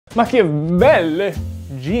Machiavelli,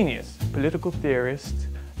 genius, political theorist,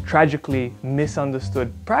 tragically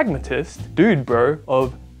misunderstood pragmatist, dude bro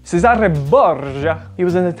of Cesare Borgia. He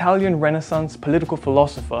was an Italian Renaissance political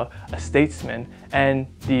philosopher, a statesman, and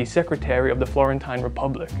the secretary of the Florentine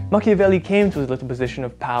Republic. Machiavelli came to his little position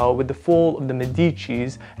of power with the fall of the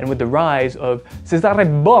Medicis and with the rise of Cesare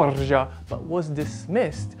Borgia, but was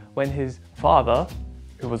dismissed when his father,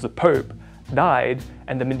 who was the Pope, died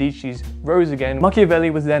and the Medicis rose again. Machiavelli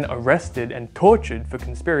was then arrested and tortured for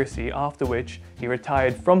conspiracy, after which he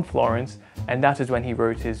retired from Florence, and that is when he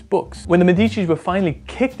wrote his books. When the Medicis were finally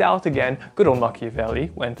kicked out again, good old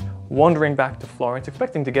Machiavelli went wandering back to Florence,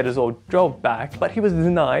 expecting to get his old job back, but he was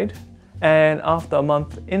denied, and after a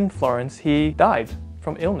month in Florence, he died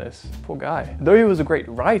from illness. Poor guy. Though he was a great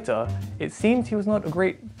writer, it seems he was not a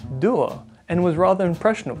great doer and was rather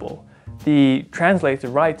impressionable. The translator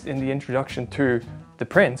writes in the introduction to The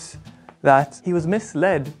Prince that he was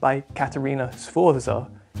misled by Caterina Sforza,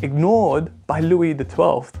 ignored by Louis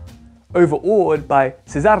XII, overawed by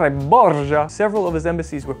Cesare Borgia. Several of his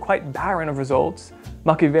embassies were quite barren of results.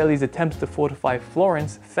 Machiavelli's attempts to fortify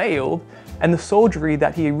Florence failed, and the soldiery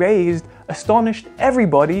that he raised astonished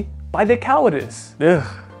everybody by their cowardice. Ugh,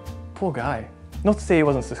 poor guy. Not to say he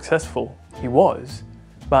wasn't successful, he was,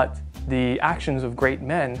 but the actions of great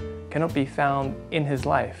men cannot be found in his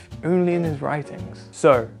life, only in his writings.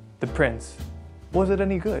 So, The Prince, was it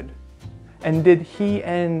any good? And did he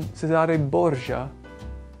and Cesare Borgia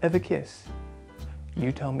ever kiss?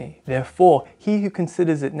 You tell me. Therefore, he who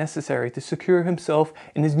considers it necessary to secure himself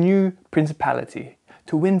in his new principality,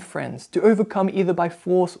 to win friends, to overcome either by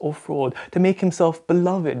force or fraud, to make himself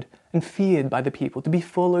beloved and feared by the people, to be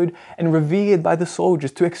followed and revered by the soldiers,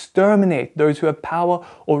 to exterminate those who have power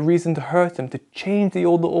or reason to hurt him, to change the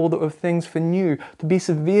old order of things for new, to be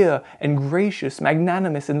severe and gracious,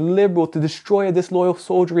 magnanimous and liberal, to destroy a disloyal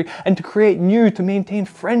soldiery, and to create new, to maintain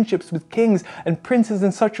friendships with kings and princes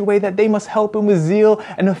in such a way that they must help him with zeal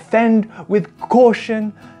and offend with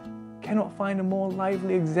caution, cannot find a more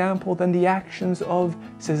lively example than the actions of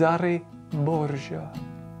Cesare Borgia.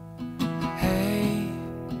 Hey,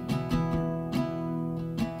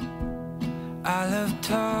 I love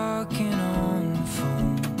talking on the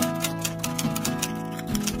phone.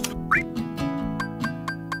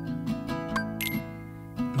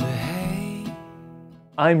 But hey,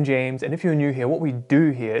 I'm James, and if you're new here, what we do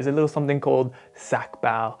here is a little something called sac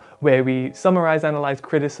bao, where we summarize, analyze,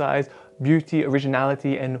 criticize beauty,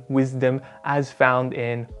 originality, and wisdom as found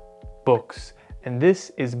in books. And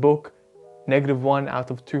this is book -1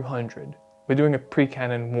 out of 200. We're doing a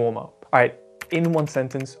pre-canon warm-up. All right, in one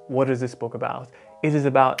sentence, what is this book about? It is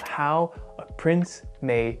about how a prince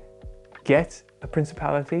may get a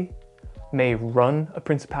principality, may run a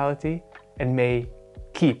principality, and may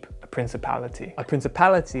keep a principality. A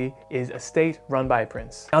principality is a state run by a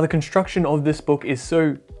prince. Now, the construction of this book is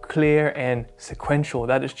so clear and sequential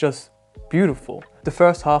that it's just beautiful. The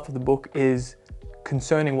first half of the book is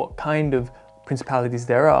concerning what kind of principalities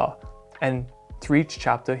there are, and through each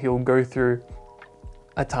chapter he'll go through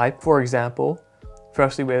a type. For example,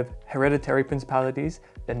 firstly we have hereditary principalities,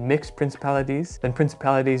 then mixed principalities, then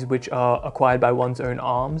principalities which are acquired by one's own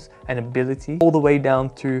arms and ability, all the way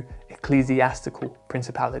down to ecclesiastical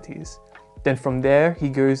principalities. Then from there he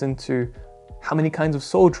goes into how many kinds of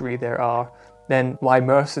soldiery there are, then why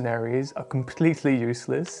mercenaries are completely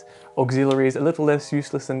useless, auxiliaries a little less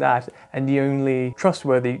useless than that, and the only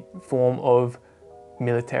trustworthy form of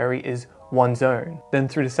military is one's own. Then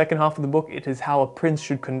through the second half of the book, it is how a prince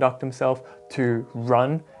should conduct himself to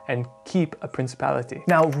run and keep a principality.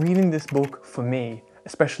 Now, reading this book for me,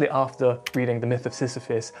 especially after reading The Myth of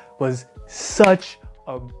Sisyphus, was such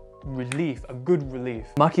a relief, a good relief.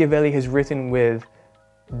 Machiavelli has written with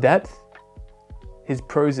depth. His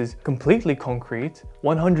prose is completely concrete,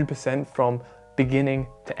 100% from beginning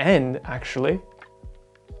to end, actually,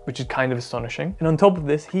 which is kind of astonishing. And on top of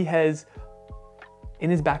this, he has, in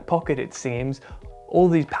his back pocket, it seems, all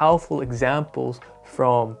these powerful examples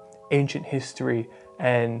from ancient history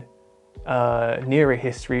and nearer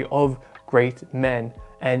history of great men.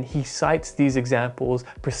 And he cites these examples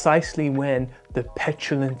precisely when the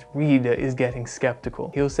petulant reader is getting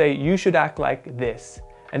skeptical. He'll say, you should act like this.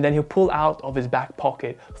 And then he'll pull out of his back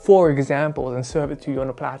pocket 4 examples and serve it to you on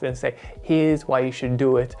a platter and say, here's why you should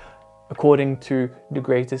do it according to the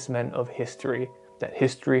greatest men of history that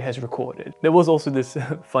history has recorded. There was also this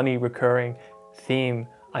funny recurring theme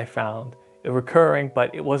I found. Recurring,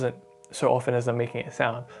 but it wasn't so often as I'm making it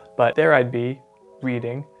sound. But there I'd be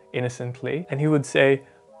reading innocently, and he would say,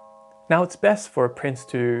 now it's best for a prince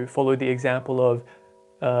to follow the example of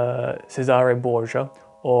Cesare Borgia,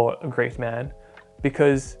 or a great man,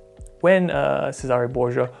 because when Cesare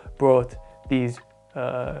Borgia brought these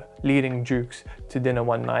leading dukes to dinner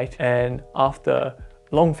one night, and after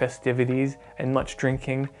long festivities and much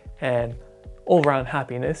drinking and all-around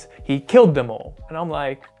happiness, he killed them all. And I'm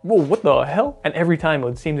like, whoa, what the hell? And every time it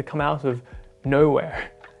would seem to come out of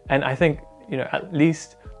nowhere. And I think, you know, at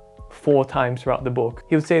least 4 times throughout the book,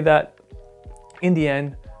 he would say that in the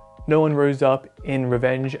end, no one rose up in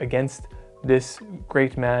revenge against this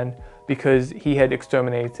great man because he had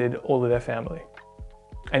exterminated all of their family.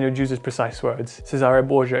 And he would use his precise words. Cesare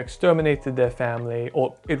Borgia exterminated their family,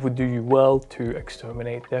 or it would do you well to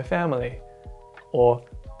exterminate their family, or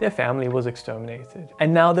their family was exterminated.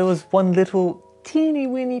 And now there was one little teeny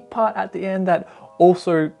weeny part at the end that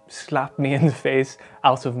also slapped me in the face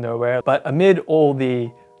out of nowhere. But amid all the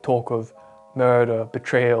talk of murder,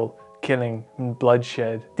 betrayal, killing, and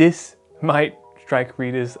bloodshed, this might strike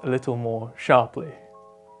readers a little more sharply.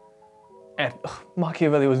 And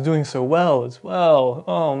Machiavelli was doing so well as well.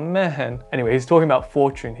 Oh man. Anyway, he's talking about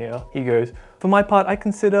fortune here. He goes, "For my part, I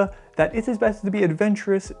consider that it is better to be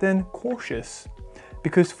adventurous than cautious,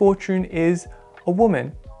 because fortune is a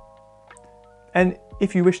woman. And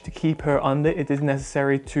if you wish to keep her under, it is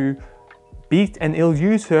necessary to beat and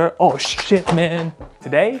ill-use her." Oh shit, man.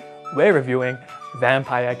 Today, we're reviewing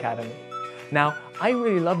Vampire Academy. Now, I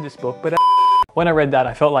really love this book, but when I read that,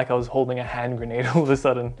 I felt like I was holding a hand grenade all of a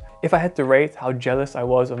sudden. If I had to rate how jealous I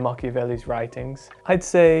was of Machiavelli's writings, I'd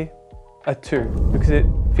say a 2, because it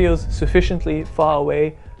feels sufficiently far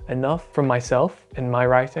away enough from myself and my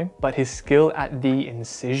writing, but his skill at the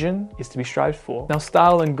incision is to be strived for. Now,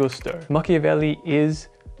 style and gusto. Machiavelli is,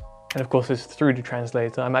 and of course it's through the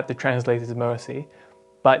translator, I'm at the translator's mercy,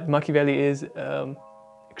 but Machiavelli is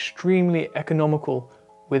extremely economical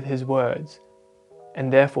with his words,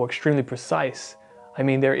 and therefore extremely precise. I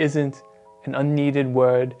mean, there isn't an unneeded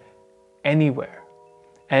word anywhere.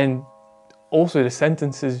 And also the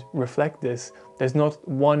sentences reflect this. There's not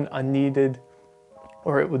one unneeded,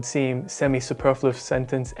 or it would seem semi-superfluous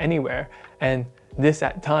sentence anywhere. And this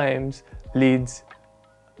at times leads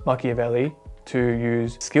Machiavelli to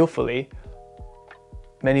use skillfully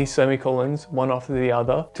many semicolons, one after the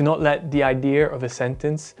other, to not let the idea of a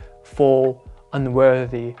sentence fall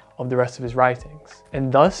unworthy of the rest of his writings.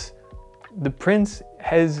 And thus, The Prince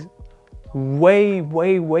has way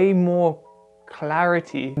more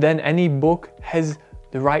clarity than any book has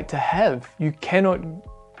the right to have. You cannot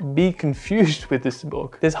be confused with this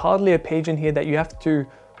book. There's hardly a page in here that you have to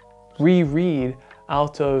reread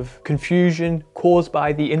out of confusion caused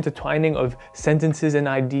by the intertwining of sentences and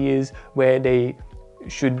ideas where they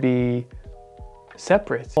should be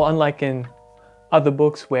separate. Well, unlike in other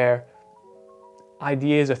books where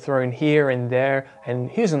ideas are thrown here and there, and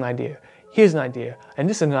here's an idea, and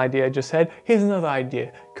this is an idea I just said, here's another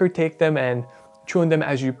idea. Could take them and tune them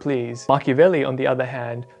as you please. Machiavelli, on the other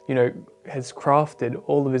hand, you know, has crafted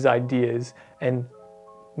all of his ideas and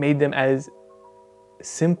made them as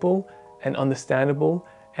simple and understandable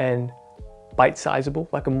and bite-sizable,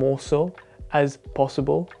 like a morsel, as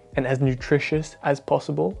possible, and as nutritious as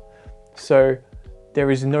possible. So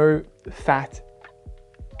there is no fat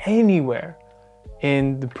anywhere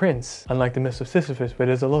in The Prince, unlike the Myth of Sisyphus, where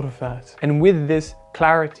there's a lot of fat. And with this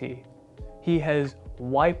clarity, he has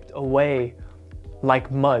wiped away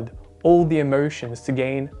like mud all the emotions to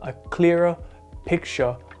gain a clearer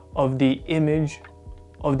picture of the image,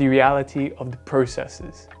 of the reality, of the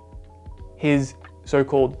processes, his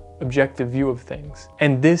so-called objective view of things.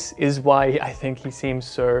 And this is why I think he seems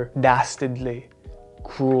so dastardly,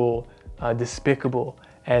 cruel, despicable,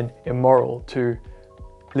 and immoral to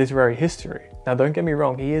literary history. Now, don't get me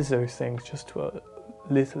wrong, he is those things, just to a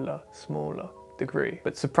littler, smaller degree.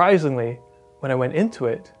 But surprisingly, when I went into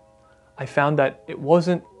it, I found that it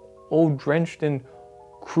wasn't all drenched in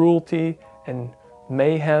cruelty and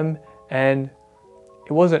mayhem, and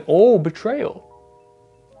it wasn't all betrayal.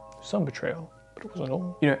 Some betrayal, but it wasn't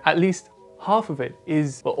all. You know, at least half of it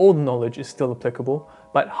is, well, all the knowledge is still applicable,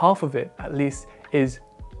 but half of it at least is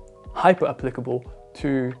hyper applicable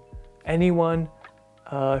to anyone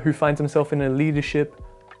who finds himself in a leadership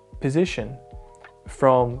position,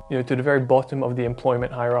 from, you know, to the very bottom of the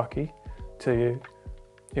employment hierarchy, to,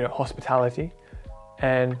 you know, hospitality,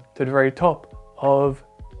 and to the very top of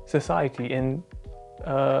society in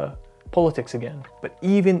politics again. But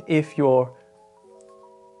even if you're,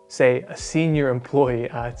 say, a senior employee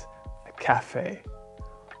at a cafe,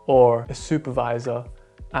 or a supervisor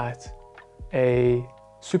at a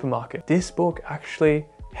supermarket, this book actually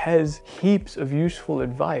has heaps of useful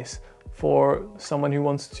advice for someone who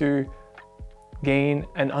wants to gain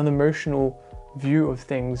an unemotional view of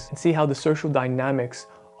things and see how the social dynamics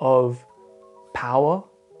of power,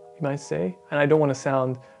 you might say. And I don't want to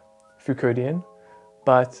sound Foucauldian,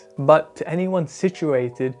 but to anyone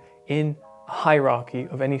situated in a hierarchy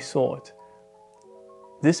of any sort,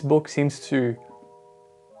 this book seems to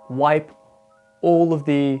wipe all of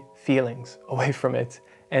the feelings away from it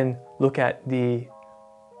and look at the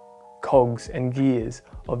cogs and gears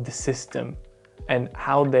of the system and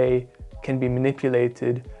how they can be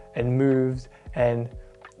manipulated and moved, and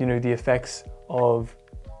the effects of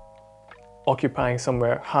occupying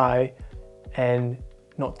somewhere high and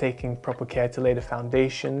not taking proper care to lay the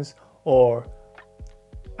foundations, or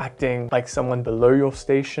acting like someone below your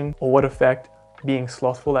station, or what effect being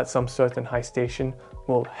slothful at some certain high station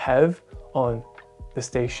will have on the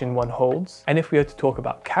station one holds. And if we had to talk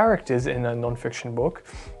about characters in a non-fiction book,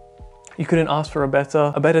 you couldn't ask for a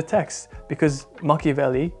better text, because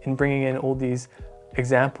Machiavelli, in bringing in all these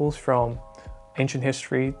examples from ancient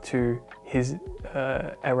history to his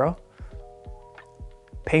era,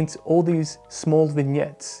 paints all these small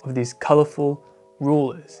vignettes of these colorful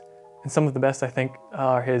rulers. And some of the best, I think,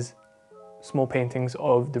 are his small paintings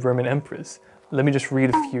of the Roman emperors. Let me just read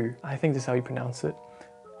a few. I think this is how you pronounce it.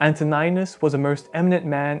 Antoninus was a most eminent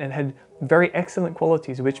man and had very excellent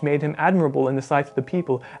qualities which made him admirable in the sight of the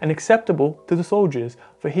people and acceptable to the soldiers,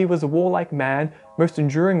 for he was a warlike man, most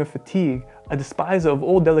enduring of fatigue, a despiser of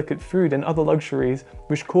all delicate food and other luxuries,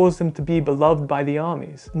 which caused him to be beloved by the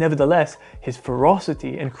armies. Nevertheless, his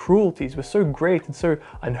ferocity and cruelties were so great and so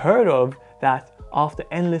unheard of that, after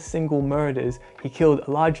endless single murders, he killed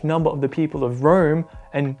a large number of the people of Rome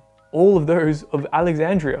and all of those of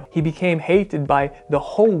Alexandria. He became hated by the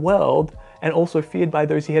whole world and also feared by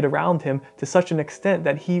those he had around him to such an extent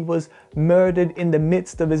that he was murdered in the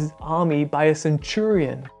midst of his army by a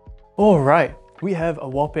centurion. Alright, we have a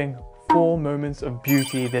whopping 4 moments of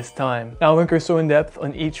beauty this time. Now I won't go so in depth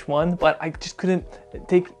on each one, but I just couldn't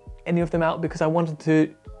take any of them out because I wanted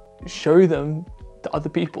to show them to other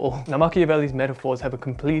people. Now Machiavelli's metaphors have a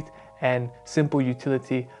complete and simple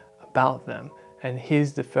utility about them. And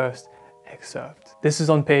here's the first excerpt. This is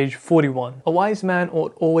on page 41. A wise man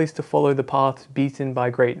ought always to follow the paths beaten by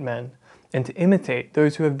great men, and to imitate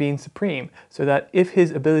those who have been supreme, so that if his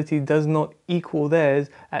ability does not equal theirs,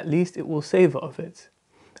 at least it will savour of it.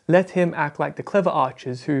 Let him act like the clever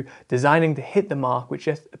archers who, designing to hit the mark which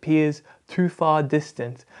yet appears too far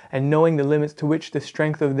distant, and knowing the limits to which the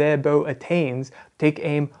strength of their bow attains, take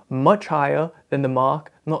aim much higher than the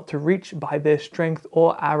mark, not to reach by their strength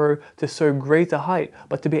or arrow to so great a height,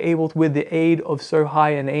 but to be able with the aid of so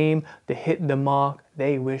high an aim to hit the mark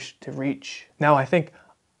they wish to reach. Now I think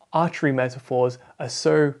archery metaphors are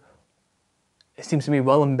so, it seems to me,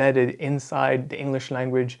 well embedded inside the English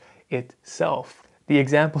language itself. The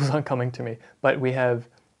examples aren't coming to me, but we have,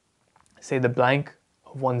 say, the blank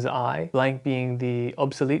of one's eye, blank being the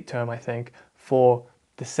obsolete term, I think, for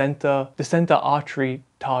the center archery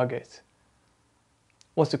target.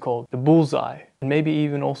 What's it called? The bullseye. And maybe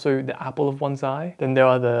even also the apple of one's eye. Then there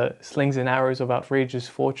are the slings and arrows of outrageous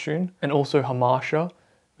fortune, and also hamartia,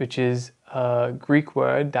 which is a Greek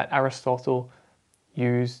word that Aristotle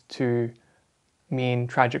used to mean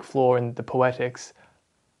tragic flaw in the Poetics.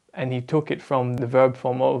 And he took it from the verb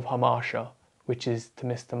form of hamartia, which is to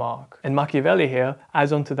miss the mark. And Machiavelli here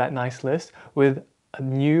adds onto that nice list with a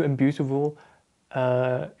new and beautiful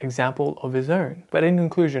example of his own. But in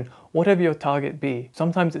conclusion, whatever your target be,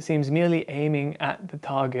 sometimes it seems merely aiming at the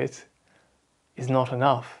target is not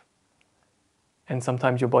enough. And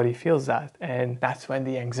sometimes your body feels that, and that's when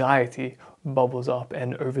the anxiety bubbles up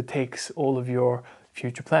and overtakes all of your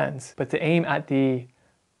future plans. But to aim at the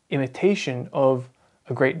imitation of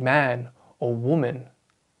a great man or woman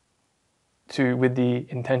with the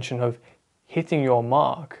intention of hitting your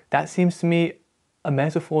mark, that seems to me a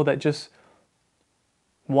metaphor that just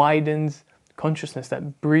widens consciousness,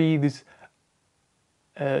 that breathes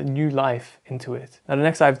new life into it. Now the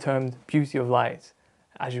next I've termed beauty of light,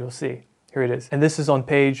 as you'll see. Here it is. And this is on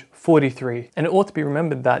page 43. And it ought to be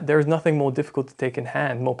remembered that there is nothing more difficult to take in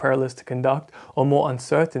hand, more perilous to conduct, or more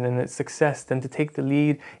uncertain in its success than to take the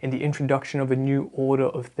lead in the introduction of a new order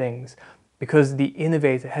of things. Because the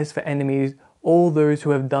innovator has for enemies all those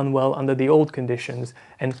who have done well under the old conditions,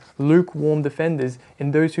 and lukewarm defenders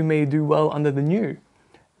in those who may do well under the new.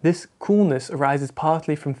 This coolness arises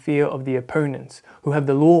partly from fear of the opponents, who have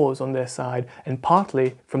the laws on their side, and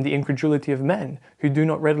partly from the incredulity of men, who do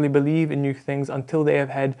not readily believe in new things until they have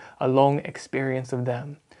had a long experience of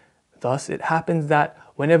them. Thus it happens that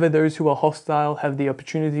whenever those who are hostile have the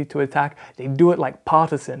opportunity to attack, they do it like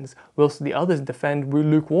partisans, whilst the others defend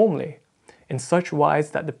lukewarmly, in such wise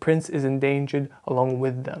that the prince is endangered along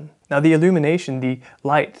with them. Now the illumination, the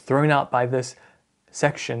light thrown out by this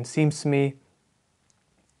section, seems to me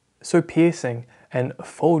so piercing and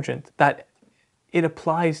effulgent that it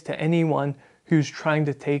applies to anyone who's trying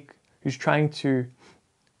to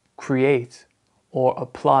create or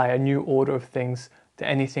apply a new order of things to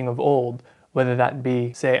anything of old, whether that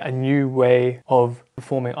be, say, a new way of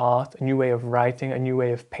performing art, a new way of writing, a new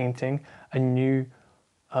way of painting, a new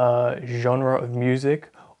genre of music,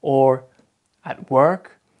 or at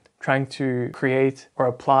work, trying to create or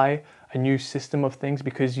apply a new system of things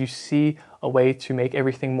because you see a way to make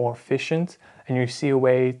everything more efficient and you see a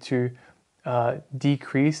way to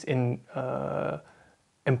decrease in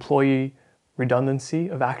employee redundancy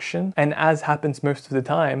of action. And as happens most of the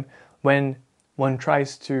time, when one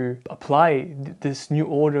tries to apply this new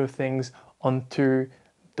order of things onto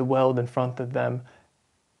the world in front of them,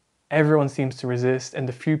 everyone seems to resist, and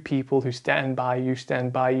the few people who stand by you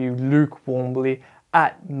lukewarmly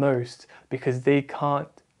at most, because they can't,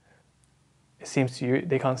 it seems to you,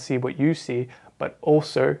 they can't see what you see, but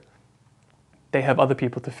also they have other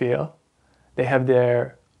people to fear. They have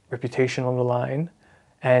their reputation on the line,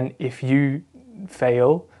 and if you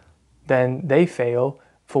fail, then they fail.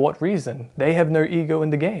 For what reason? They have no ego in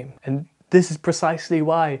the game. And this is precisely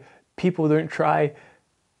why people don't try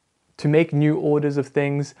to make new orders of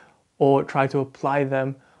things or try to apply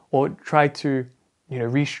them or try to,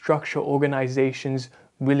 restructure organizations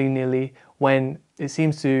willy-nilly, when it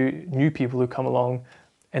seems to new people who come along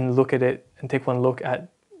and look at it and take one look at,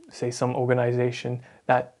 say, some organization,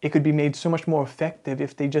 that it could be made so much more effective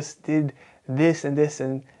if they just did this and this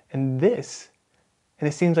and this. And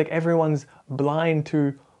it seems like everyone's blind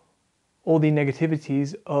to all the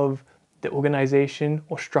negativities of the organization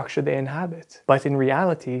or structure they inhabit. But in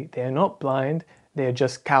reality, they are not blind, they are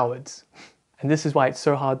just cowards. And this is why it's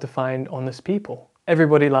so hard to find honest people.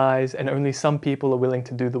 Everybody lies and only some people are willing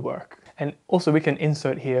to do the work. And also we can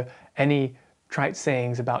insert here any trite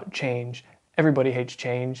sayings about change. Everybody hates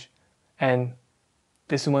change, and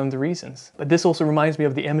this is one of the reasons. But this also reminds me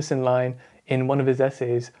of the Emerson line in one of his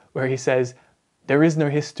essays where he says, "There is no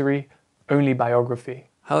history, only biography."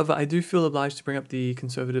 However, I do feel obliged to bring up the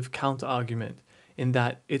conservative counter-argument in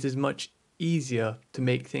that it is much easier to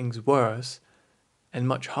make things worse and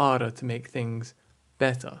much harder to make things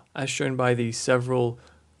better, as shown by the several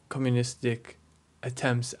communistic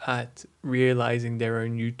attempts at realizing their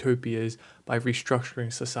own utopias by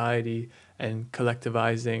restructuring society and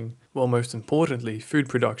collectivizing, well, most importantly, food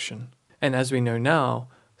production. And as we know now,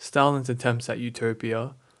 Stalin's attempts at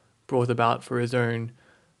utopia brought about for his own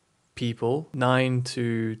people 9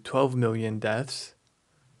 to 12 million deaths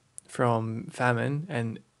from famine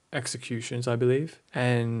and executions, I believe.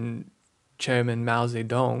 And Chairman Mao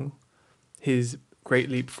Zedong, his Great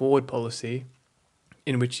Leap Forward policy,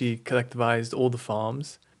 in which he collectivized all the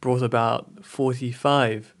farms, brought about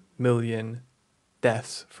 45 million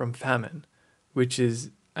deaths from famine, which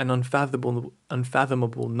is an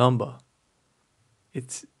unfathomable number.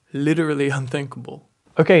 It's literally unthinkable.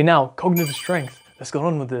 Okay, now, cognitive strength. Let's go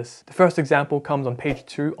on with this. The first example comes on page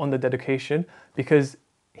 2 on the dedication, because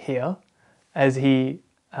here, as he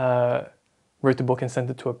wrote the book and sent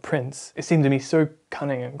it to a prince, it seemed to me so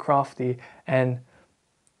cunning and crafty and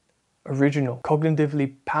original,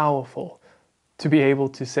 cognitively powerful, to be able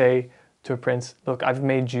to say to a prince, look, I've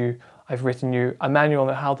written you a manual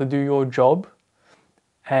on how to do your job,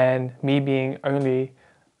 and me being only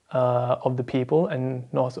of the people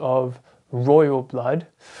and not of royal blood,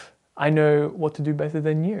 I know what to do better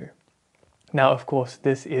than you. Now, of course,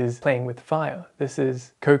 this is playing with fire. This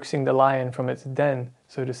is coaxing the lion from its den,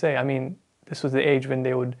 so to say. I mean, this was the age when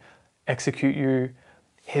they would execute you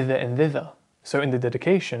hither and thither. So in the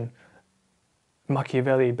dedication,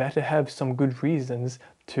 Machiavelli better have some good reasons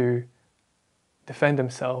to defend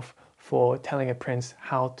himself for telling a prince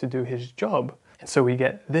how to do his job. And so we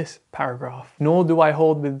get this paragraph. Nor do I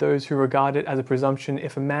hold with those who regard it as a presumption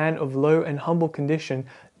if a man of low and humble condition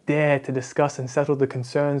dare to discuss and settle the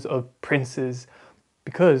concerns of princes,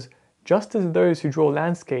 because just as those who draw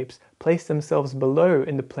landscapes place themselves below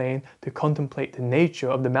in the plain to contemplate the nature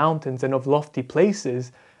of the mountains and of lofty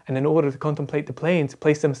places, and in order to contemplate the plains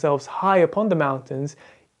place themselves high upon the mountains,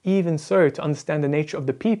 even so to understand the nature of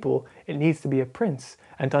the people it needs to be a prince,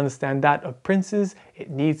 and to understand that of princes it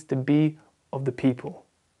needs to be of the people.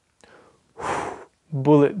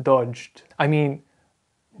 Bullet dodged. I mean,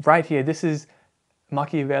 right here, this is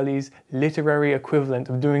Machiavelli's literary equivalent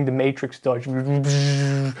of doing the Matrix dodge.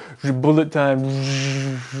 Bullet time.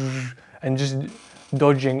 And just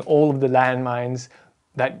dodging all of the landmines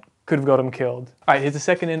that could have got him killed. All right, here's the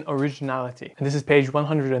second in Originality. And this is page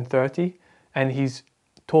 130. And he's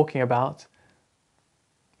talking about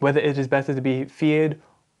whether it is better to be feared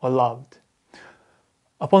or loved.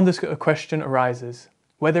 Upon this, a question arises.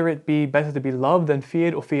 whether it be better to be loved than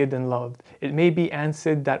feared or feared than loved. It may be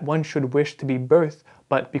answered that one should wish to be both,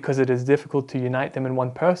 but because it is difficult to unite them in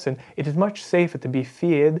one person, it is much safer to be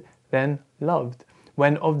feared than loved,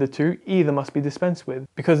 when of the two, either must be dispensed with.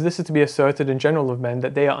 Because this is to be asserted in general of men,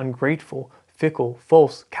 that they are ungrateful, fickle,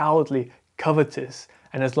 false, cowardly, covetous,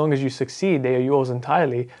 and as long as you succeed, they are yours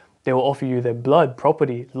entirely. They will offer you their blood,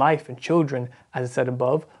 property, life, and children, as said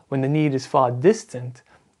above, when the need is far distant.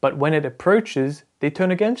 But when it approaches, they turn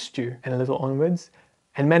against you. And a little onwards.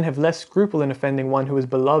 And men have less scruple in offending one who is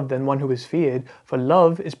beloved than one who is feared, for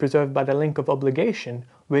love is preserved by the link of obligation,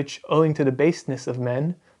 which, owing to the baseness of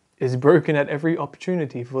men, is broken at every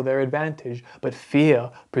opportunity for their advantage. But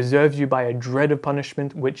fear preserves you by a dread of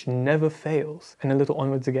punishment which never fails. And a little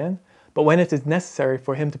onwards again. But when it is necessary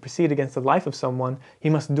for him to proceed against the life of someone, he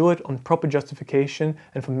must do it on proper justification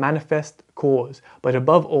and from manifest cause. But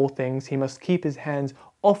above all things, he must keep his hands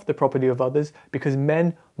off the property of others, because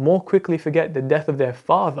men more quickly forget the death of their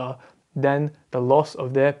father than the loss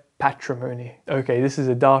of their patrimony. Okay, this is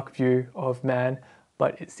a dark view of man,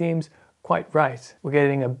 but it seems quite right. We're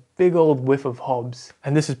getting a big old whiff of Hobbes.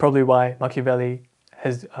 And this is probably why Machiavelli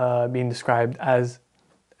has been described as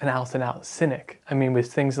an out-and-out cynic. I mean,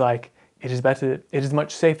 with things like, it is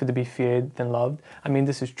much safer to be feared than loved. I mean,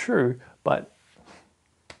 this is true, but,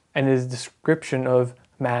 and his description of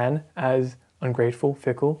man as ungrateful,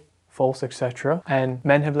 fickle, false, etc. And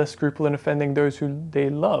men have less scruple in offending those who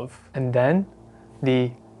they love. And then,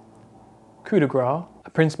 the coup de grace, a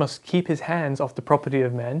prince must keep his hands off the property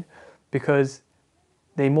of men, because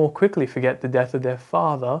they more quickly forget the death of their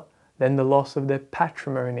father than the loss of their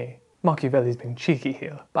patrimony. Machiavelli's being cheeky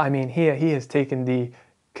here, but I mean, here he has taken the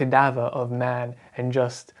cadaver of man and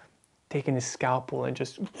just taken his scalpel and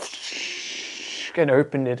just and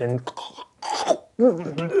opened it and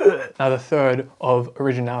now the third of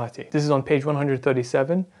originality. This is on page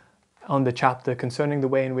 137 on the chapter concerning the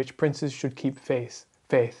way in which princes should keep faith.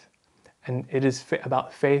 And it is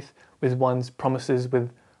about faith with one's promises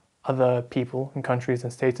with other people and countries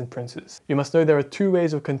and states and princes. You must know there are two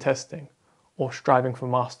ways of contesting or striving for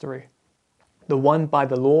mastery. The one by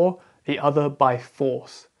the law, the other by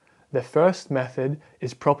force. The first method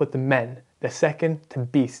is proper to men, the second to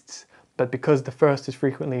beasts. But because the first is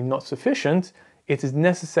frequently not sufficient, it is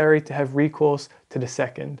necessary to have recourse to the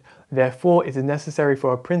second. Therefore, it is necessary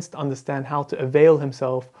for a prince to understand how to avail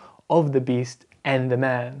himself of the beast and the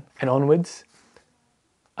man. And onwards,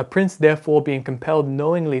 a prince therefore being compelled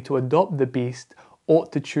knowingly to adopt the beast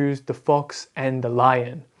ought to choose the fox and the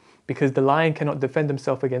lion, because the lion cannot defend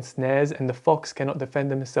himself against snares and the fox cannot defend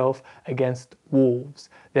himself against wolves.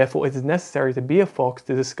 Therefore it is necessary to be a fox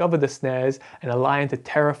to discover the snares and a lion to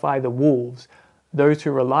terrify the wolves. Those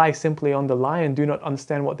who rely simply on the lion do not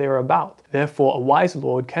understand what they are about. Therefore a wise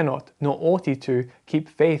lord cannot, nor ought he to, keep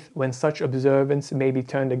faith when such observance may be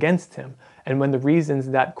turned against him, and when the reasons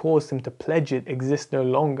that caused him to pledge it exist no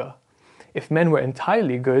longer. If men were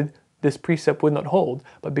entirely good, this precept would not hold,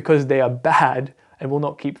 but because they are bad and will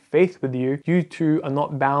not keep faith with you, you too are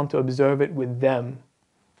not bound to observe it with them.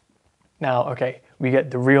 Now, okay, we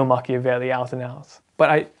get the real Machiavelli out and out. But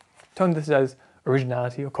I term this as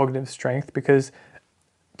originality or cognitive strength because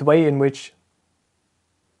the way in which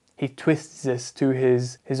he twists this to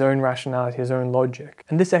his own rationality, his own logic.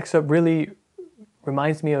 And this excerpt really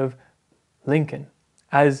reminds me of Lincoln,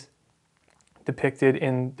 as depicted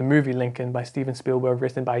in the movie Lincoln by Steven Spielberg,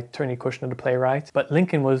 written by Tony Kushner, the playwright. But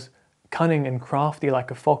Lincoln was cunning and crafty like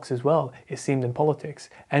a fox as well, it seemed, in politics,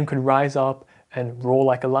 and could rise up and roar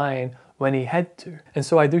like a lion when he had to. And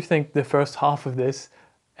so I do think the first half of this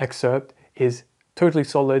excerpt is totally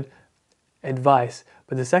solid advice,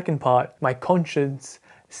 but the second part, my conscience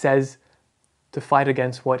says to fight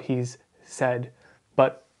against what he's said.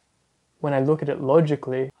 But when I look at it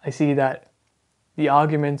logically, I see that the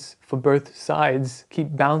arguments for both sides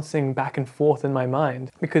keep bouncing back and forth in my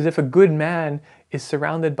mind. Because if a good man is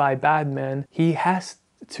surrounded by bad men, he has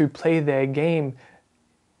to play their game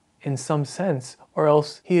in some sense, or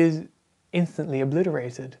else he is instantly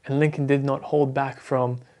obliterated. And Lincoln did not hold back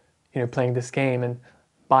from, playing this game and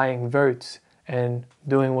buying votes and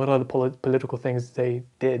doing what other political things they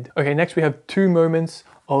did. Okay, next we have two moments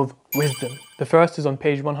of wisdom. The first is on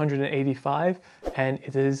page 185, and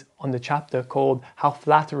it is on the chapter called How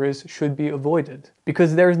Flatterers Should Be Avoided.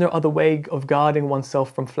 Because there is no other way of guarding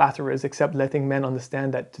oneself from flatterers except letting men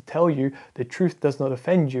understand that to tell you the truth does not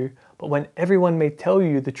offend you, but when everyone may tell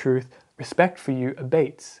you the truth, respect for you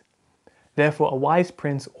abates. Therefore, a wise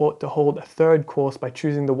prince ought to hold a third course by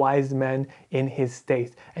choosing the wise men in his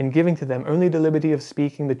state, and giving to them only the liberty of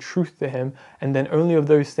speaking the truth to him, and then only of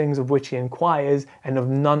those things of which he inquires, and of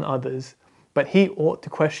none others. but he ought to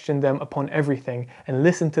question them upon everything and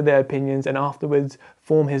listen to their opinions and afterwards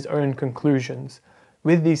form his own conclusions.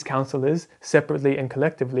 With these counselors, separately and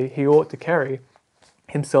collectively, he ought to carry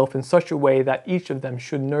himself in such a way that each of them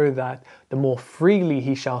should know that the more freely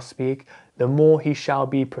he shall speak, the more he shall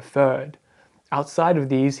be preferred. Outside of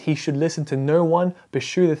these, he should listen to no one,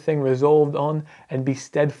 pursue the thing resolved on, and be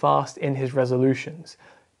steadfast in his resolutions.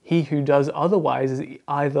 He who does otherwise is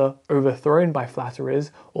either overthrown by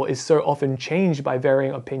flatterers or is so often changed by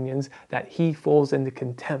varying opinions that he falls into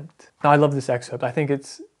contempt. Now, I love this excerpt. I think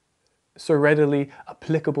it's so readily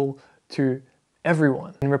applicable to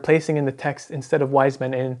everyone. And replacing in the text, instead of wise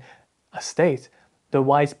men in a state, the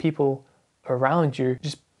wise people around you,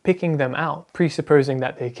 just picking them out, presupposing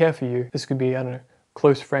that they care for you. This could be, I don't know,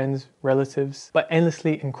 close friends, relatives, but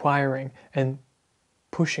endlessly inquiring and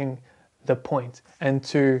pushing the point, and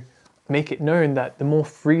to make it known that the more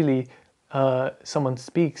freely someone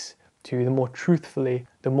speaks to you, the more truthfully,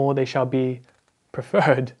 the more they shall be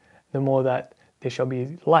preferred, the more that they shall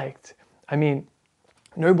be liked. I mean,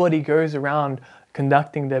 nobody goes around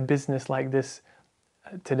conducting their business like this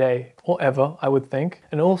today, or ever, I would think.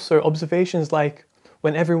 And also observations like,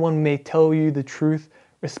 when everyone may tell you the truth,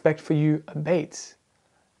 respect for you abates.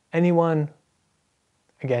 Anyone,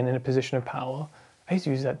 again, in a position of power, I used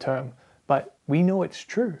to use that term, but we know it's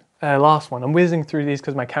true. Last one, I'm whizzing through these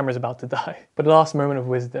because my camera's about to die. But the last moment of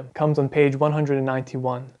wisdom comes on page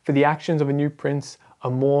 191. For the actions of a new prince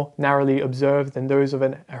are more narrowly observed than those of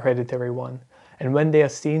an hereditary one. And when they are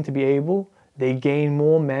seen to be able, they gain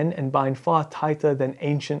more men and bind far tighter than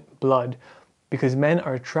ancient blood. Because men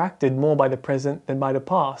are attracted more by the present than by the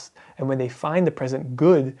past. And when they find the present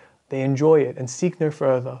good, they enjoy it and seek no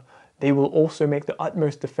further. They will also make the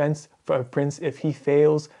utmost defense for a prince if he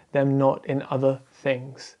fails them not in other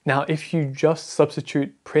things. Now, if you just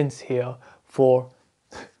substitute prince here for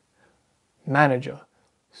manager,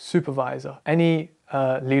 supervisor, any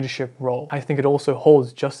leadership role, I think it also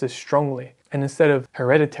holds just as strongly. And instead of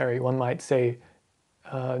hereditary, one might say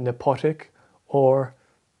nepotic, or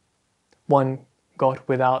one got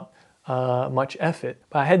without much effort.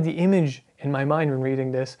 But I had the image in my mind when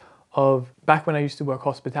reading this of back when I used to work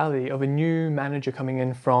hospitality, of a new manager coming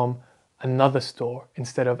in from another store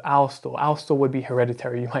instead of our store. Our store would be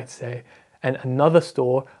hereditary, you might say, and another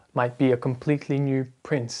store might be a completely new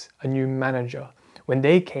prince, a new manager. When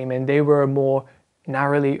they came in, they were more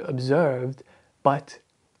narrowly observed, but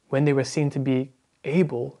when they were seen to be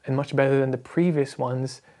able and much better than the previous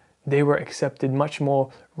ones, they were accepted much more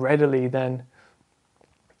readily than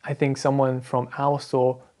I think someone from our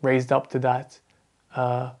store raised up to that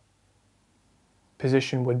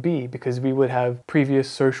position would be, because we would have previous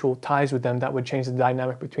social ties with them that would change the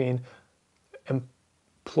dynamic between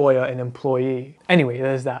employer and employee. Anyway,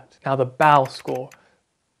 there's that. Now the B.O.W score.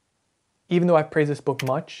 Even though I've praised this book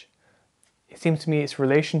much, it seems to me its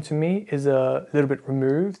relation to me is a little bit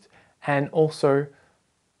removed, and also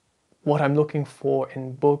what I'm looking for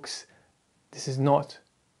in books, this is not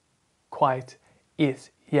quite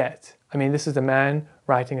it yet. I mean, this is a man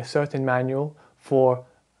writing a certain manual for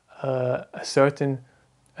a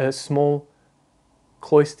small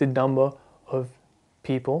cloistered number of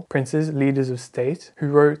people, princes, leaders of state, who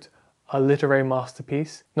wrote a literary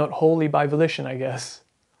masterpiece, not wholly by volition, I guess.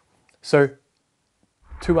 So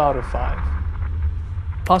 2 out of 5.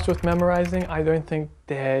 Parts worth memorizing, I don't think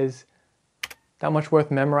there's that much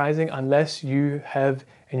worth memorizing unless you have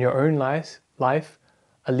in your own life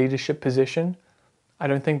a leadership position. I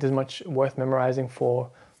don't think there's much worth memorizing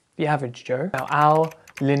for the average Joe. Now, our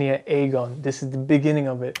linear agon, this is the beginning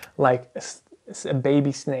of it, like a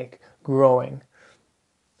baby snake growing.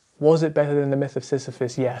 Was it better than the myth of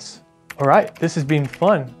Sisyphus? Yes. All right, this has been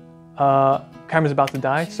fun. Camera's about to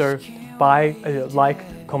die, so bye,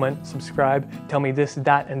 like, comment, subscribe, tell me this,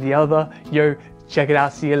 that, and the other. Yo, check it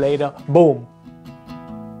out, see you later, boom.